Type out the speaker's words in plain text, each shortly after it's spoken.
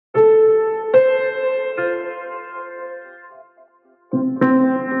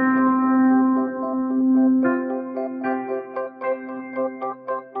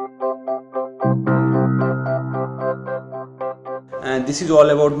this is all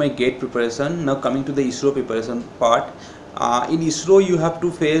about my GATE preparation. Now coming to the ISRO preparation part. In ISRO you have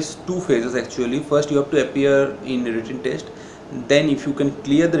to face two phases actually. First you have to appear in written test, then if you can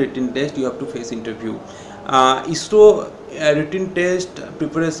clear the written test you have to face interview. ISRO written test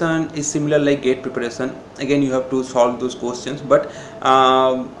preparation is similar like GATE preparation. Again you have to solve those questions, but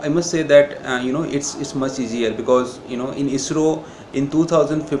I must say that it's much easier, because in ISRO in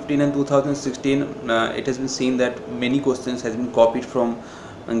 2015 and 2016 it has been seen that many questions has been copied from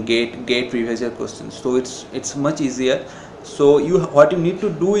GATE previous year questions, so it's much easier. So what you need to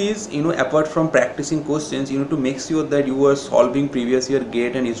do is, apart from practicing questions, you need to make sure that you are solving previous year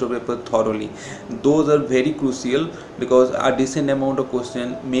GATE and ISRO paper thoroughly. Those are very crucial because a decent amount of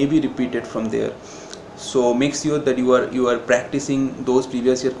question may be repeated from there. So make sure that you are practicing those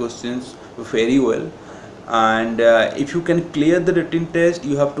previous year questions very well. And if you can clear the written test,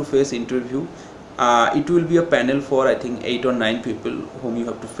 you have to face interview. It will be a panel for I think 8 or 9 people whom you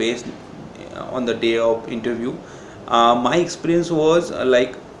have to face on the day of interview. My experience was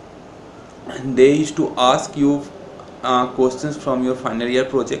like they used to ask you questions from your final year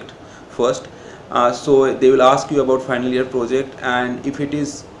project first. So they will ask you about final year project, and if it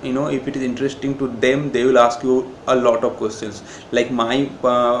is if it is interesting to them, they will ask you a lot of questions. Like my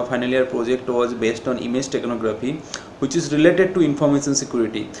final year project was based on image technography, which is related to information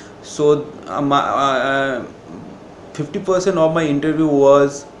security. So 50% of my interview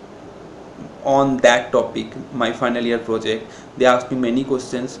was on that topic, my final year project. They asked me many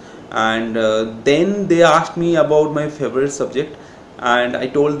questions, and then they asked me about my favorite subject, and I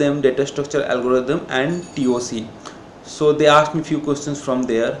told them data structure algorithm and TOC. So they asked me few questions from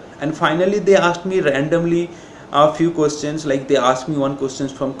there, and finally they asked me randomly a few questions. Like they asked me one question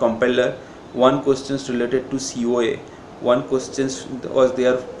from compiler, one questions related to COA, one questions was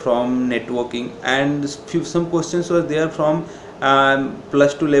there from networking, and some questions were there from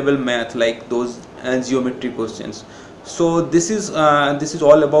 +2 level math, like those geometry questions. So this is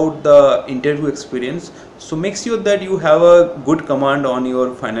all about the interview experience. So make sure that you have a good command on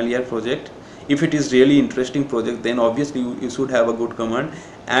your final year project. If it is really interesting project, then obviously you should have a good command,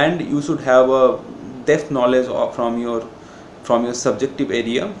 and you should have a depth knowledge from your subjective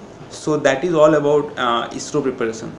area. So that is all about ISRO preparation.